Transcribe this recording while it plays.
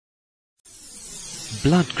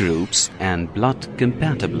Blood groups and blood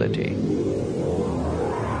compatibility.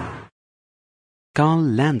 Karl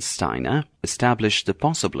Landsteiner established the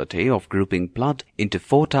possibility of grouping blood into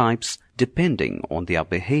 4 types depending on their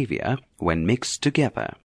behavior when mixed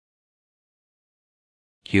together.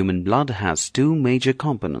 Human blood has 2 major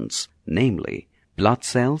components, namely blood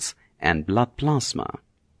cells and blood plasma.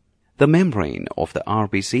 The membrane of the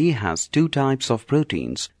RBC has 2 types of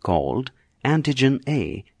proteins called antigen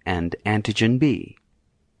A and antigen B.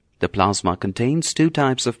 The plasma contains 2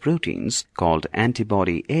 types of proteins called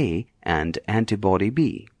antibody A and antibody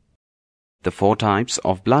B. The 4 types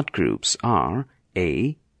of blood groups are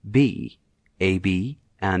A, B, AB,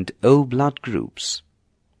 and O blood groups.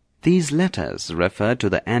 These letters refer to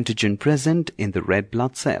the antigen present in the red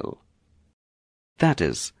blood cell. That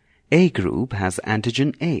is, A group has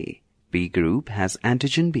antigen A, B group has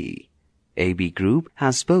antigen B. AB group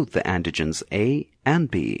has both the antigens A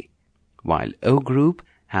and B, while O group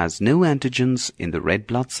has no antigens in the red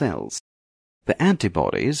blood cells. The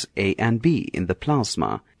antibodies A and B in the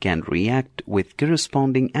plasma can react with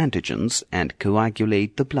corresponding antigens and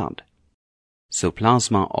coagulate the blood. So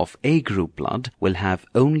plasma of A group blood will have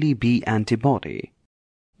only B antibody.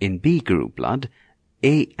 In B group blood,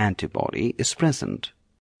 A antibody is present.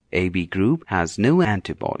 AB group has no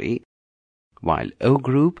antibody, while O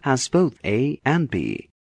group has both A and B.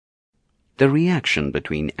 The reaction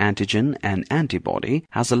between antigen and antibody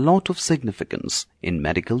has a lot of significance in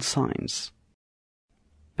medical science.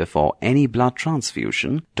 Before any blood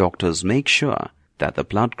transfusion, doctors make sure that the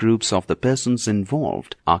blood groups of the persons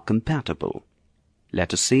involved are compatible.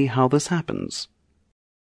 Let us see how this happens.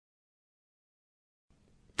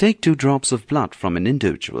 Take 2 drops of blood from an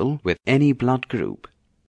individual with any blood group.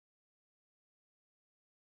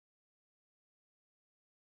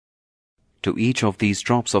 To each of these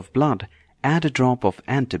drops of blood, add a drop of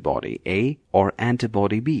antibody A or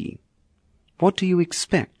antibody B. What do you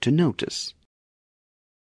expect to notice?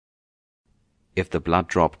 If the blood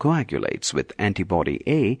drop coagulates with antibody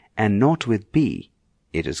A and not with B,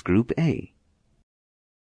 it is group A.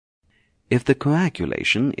 If the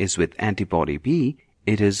coagulation is with antibody B,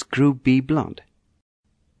 it is group B blood.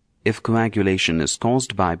 If coagulation is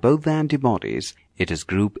caused by both the antibodies, it is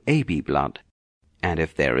group AB blood. And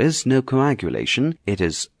if there is no coagulation, it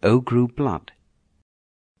is O group blood.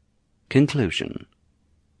 Conclusion.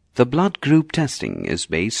 The blood group testing is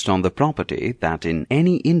based on the property that in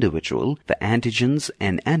any individual the antigens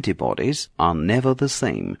and antibodies are never the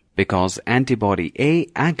same, because antibody A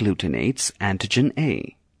agglutinates antigen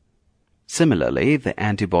A. Similarly, the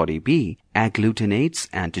antibody B agglutinates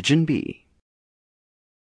antigen B.